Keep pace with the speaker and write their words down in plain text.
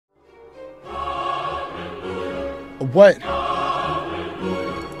What?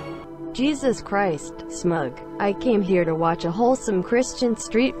 Jesus Christ, SMUG. I came here to watch a wholesome Christian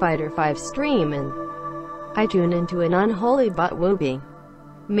Street Fighter 5 stream and I tune into an unholy butt whooping.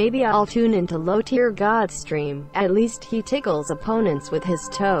 Maybe I'll tune into low-tier God's stream. At least he tickles opponents with his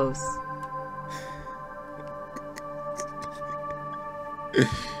toes.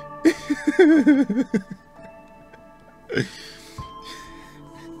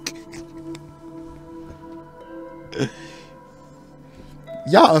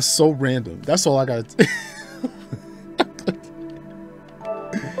 Y'all are so random. That's all I got.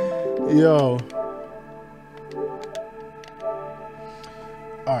 Yo.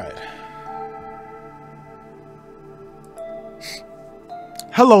 All right.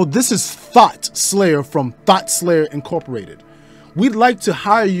 Hello, this is Thought Slayer from Thought Slayer Incorporated. We'd like to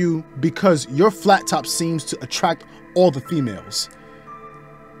hire you because your flat top seems to attract all the females.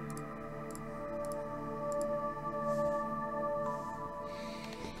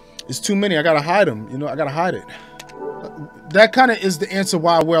 It's too many. I gotta hide them. You know, I gotta hide it. That kind of is the answer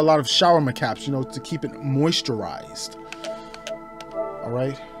why I wear a lot of shower caps, you know, to keep it moisturized. All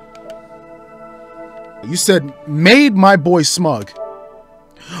right. You said made my boy SMUG.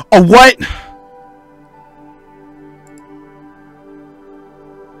 A what?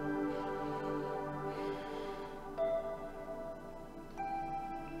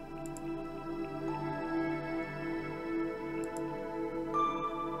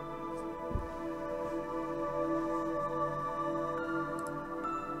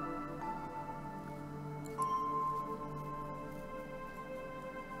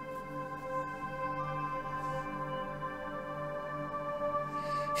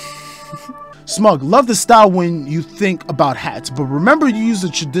 SMUG, love the style when you think about hats, but remember you use the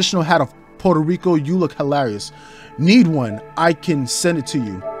traditional hat of Puerto Rico. You look hilarious. Need one? I can send it to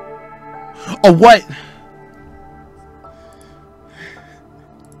you. Oh, what?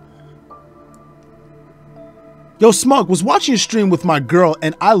 Yo, SMUG, was watching a stream with my girl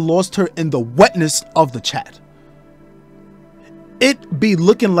and I lost her in the wetness of the chat. It be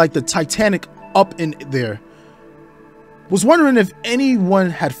looking like the Titanic up in there. Was wondering if anyone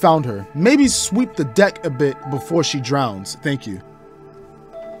had found her. Maybe sweep the deck a bit before she drowns. Thank you.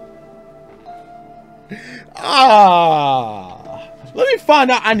 Let me find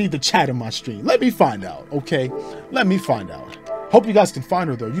out. I need the chat in my stream. Let me find out, okay? Let me find out. Hope you guys can find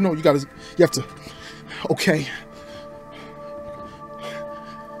her though. You know, you have to, okay.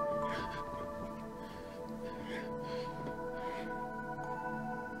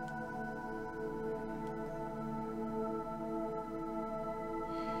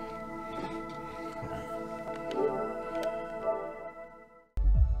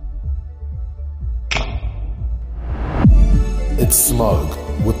 It's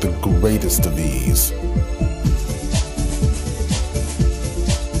SMUG with the greatest of ease.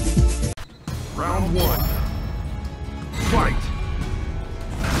 Round one. Fight.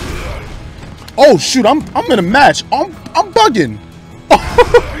 Oh shoot! I'm in a match. I'm bugging.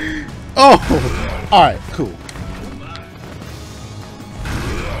 Oh, all right, cool.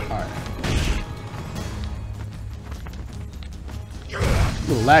 All right. A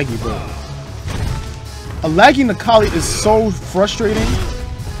little laggy, but. A laggy Nakali is so frustrating.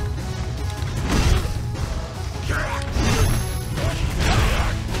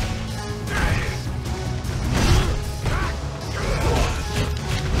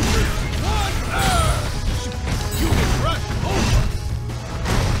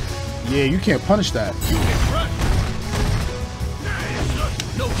 Yeah, you can't punish that.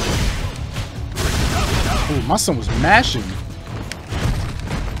 Oh, my son was mashing.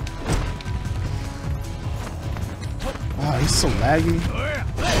 Wow, he's so laggy.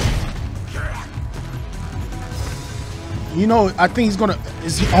 You know, I think he's gonna.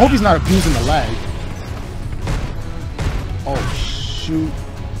 I hope he's not abusing the lag. Oh shoot!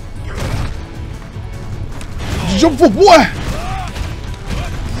 Jump for boy!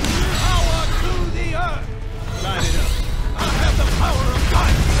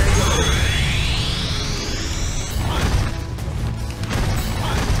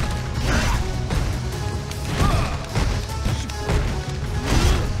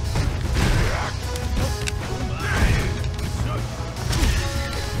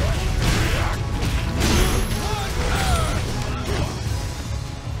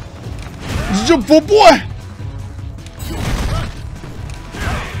 Jump for boy!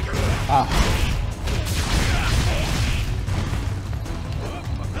 Ah.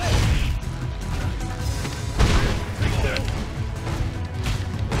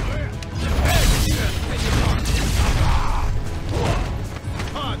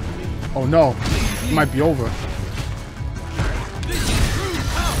 Oh no, it might be over.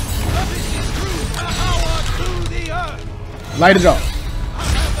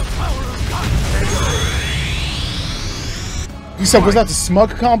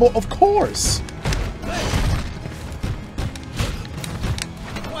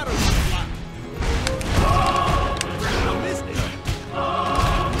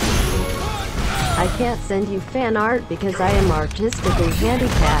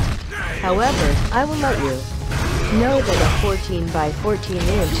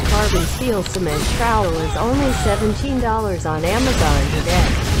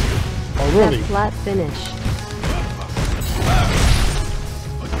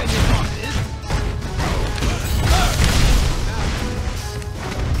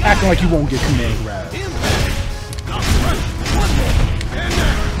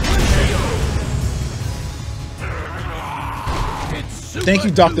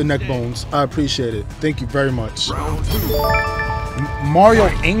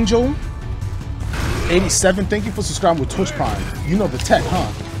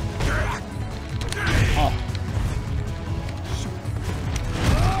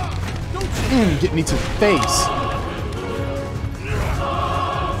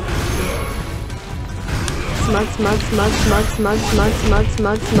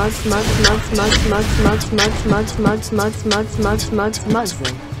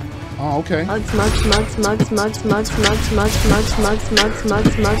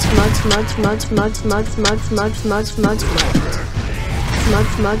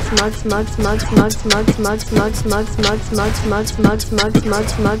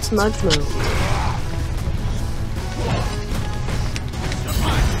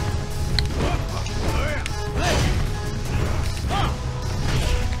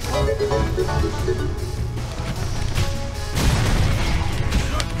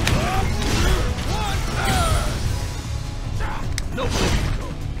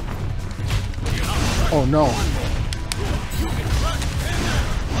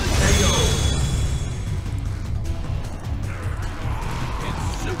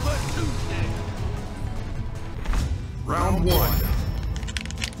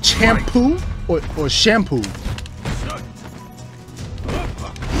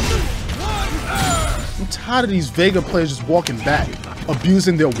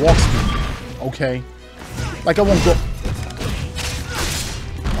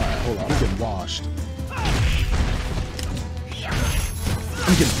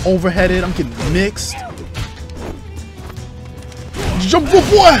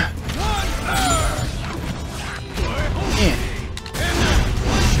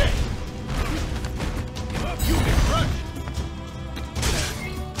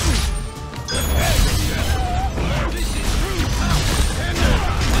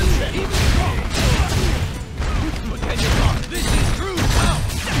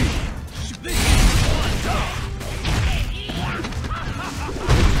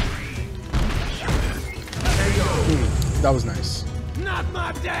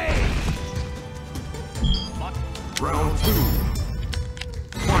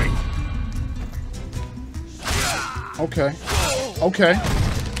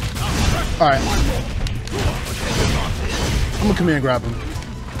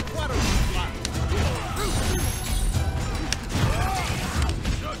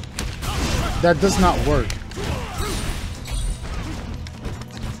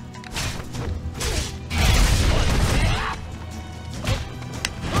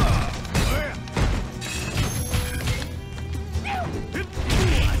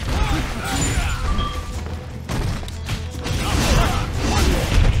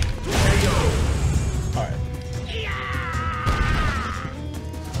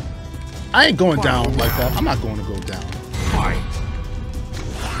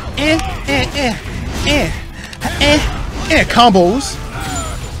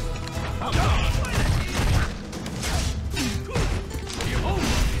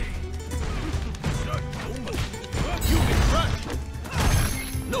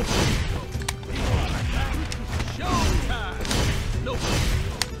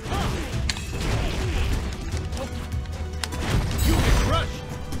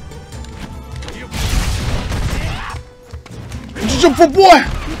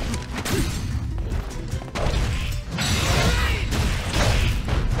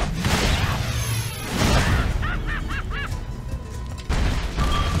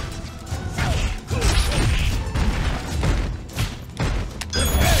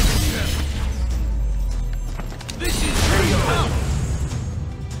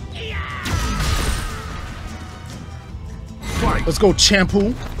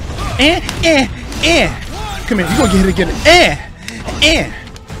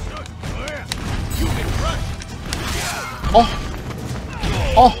 Oh.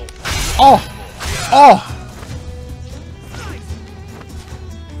 Oh. Oh. Oh.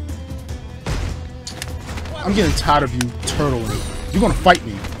 I'm getting tired of you turtling. You're gonna fight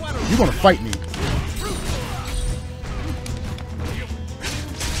me. You're gonna fight me.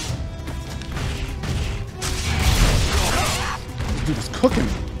 This dude is cooking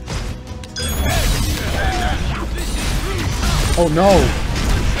me. Oh no.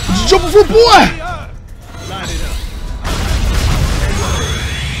 Did you jump for boy?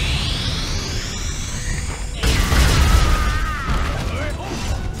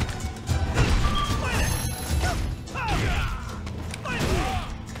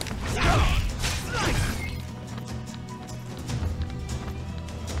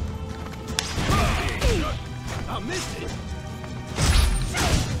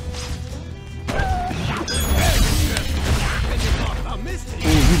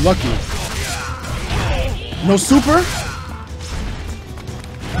 Lucky. No super?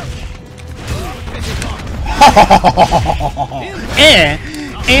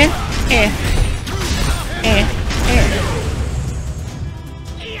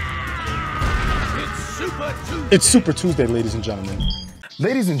 It's Super Tuesday, ladies and gentlemen.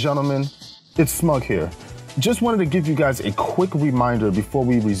 Ladies and gentlemen, it's Smug here. Just wanted to give you guys a quick reminder before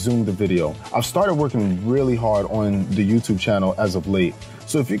we resume the video. I've started working really hard on the YouTube channel as of late.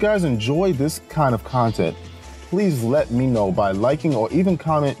 So if you guys enjoy this kind of content, please let me know by liking or even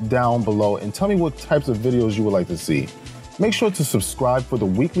comment down below and tell me what types of videos you would like to see. Make sure to subscribe for the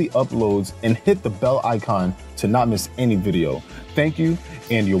weekly uploads and hit the bell icon to not miss any video. Thank you,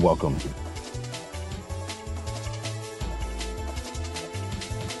 and you're welcome.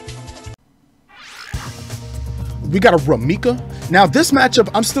 We got a Ramika. Now this matchup,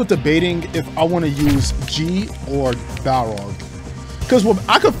 I'm still debating if I want to use G or Balrog. Because well,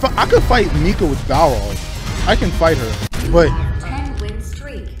 I could fight Mika with Balrog. I can fight her. But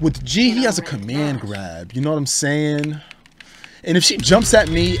with G, he has a command grab. You know what I'm saying? And if she jumps at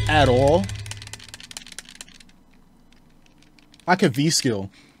me at all, I could V-skill.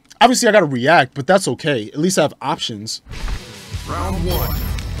 Obviously, I got to react, but that's okay. At least I have options. Round one.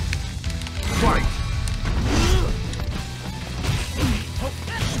 Fight.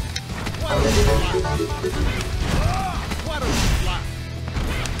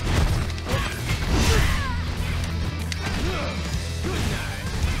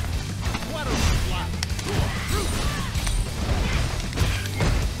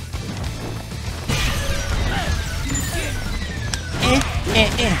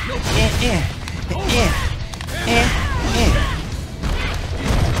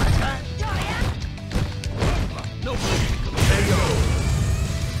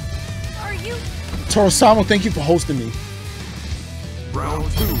 Torosamo, thank you for hosting me. Round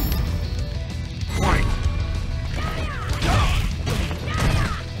two. Fight.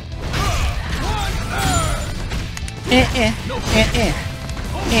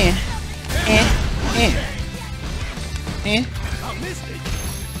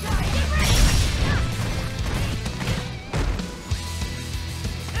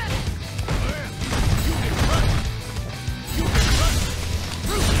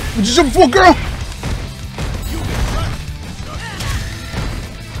 Would you jump for, girl?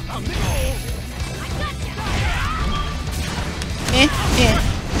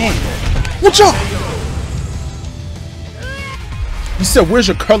 Watch out! You said, where's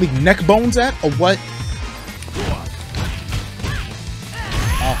your curly neck bones at, or what?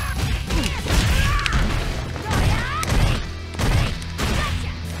 Oh.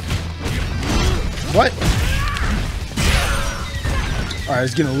 What? Alright,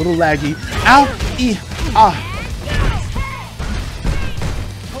 it's getting a little laggy. Ow! E! Ah!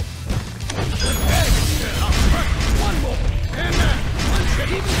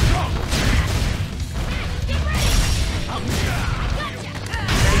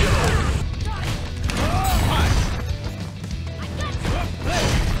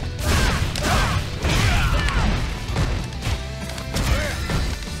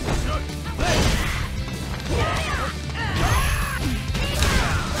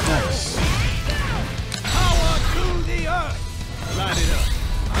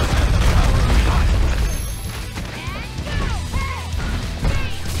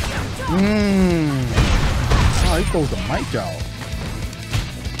 Oh, he throws the mic out.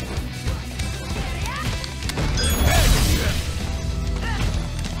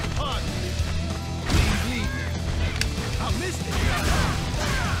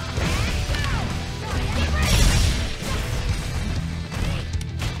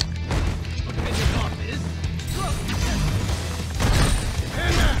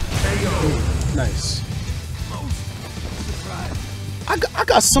 Nice.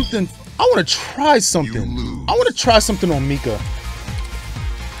 got something. I want to try something. I want to try something on Mika.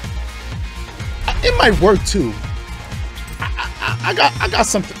 It might work too. I got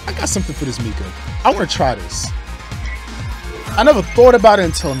something. I got something for this Mika. I want to try this. I never thought about it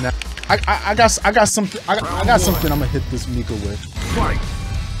until now. I got something. I got something. I'm gonna hit this Mika with. Fight.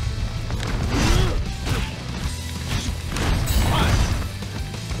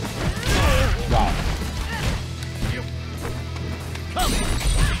 Wow.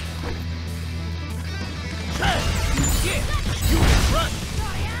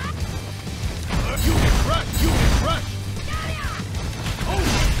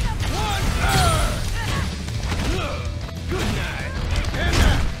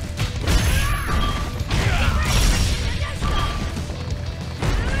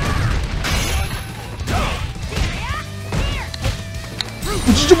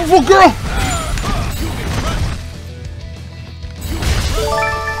 What you jumping for, girl?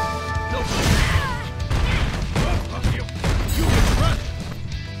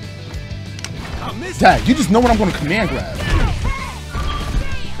 Dad, you just know what I'm going to command grab.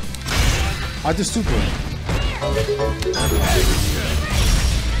 I just super.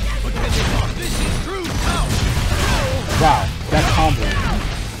 Wow, that combo.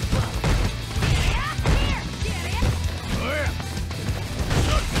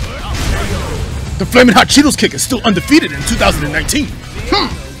 The Flaming Hot Cheetos kick is still undefeated in 2019.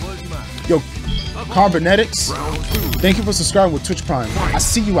 Yo, Carbonetics, thank you for subscribing with Twitch Prime. I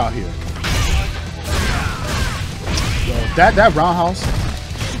see you out here. Yo, that roundhouse.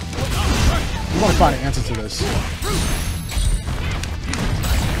 We want to find an answer to this.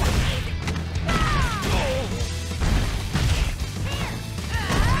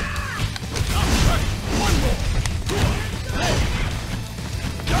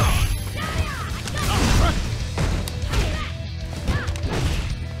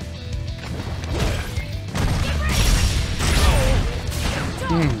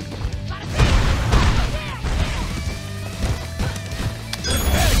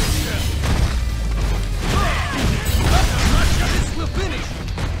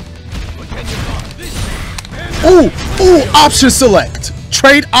 Ooh, option select.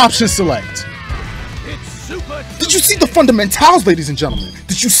 Trade option select. Did you see the fundamentals, ladies and gentlemen?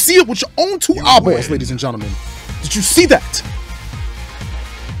 Did you see it with your own two eyeballs, ladies and gentlemen? Did you see that?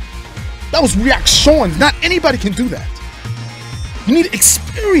 That was reactions. Not anybody can do that. You need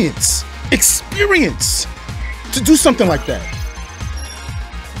experience. Experience to do something like that.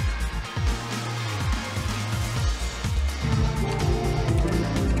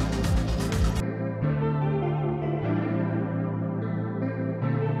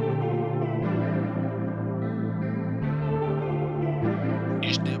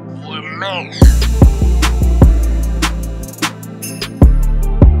 It's that boy, man.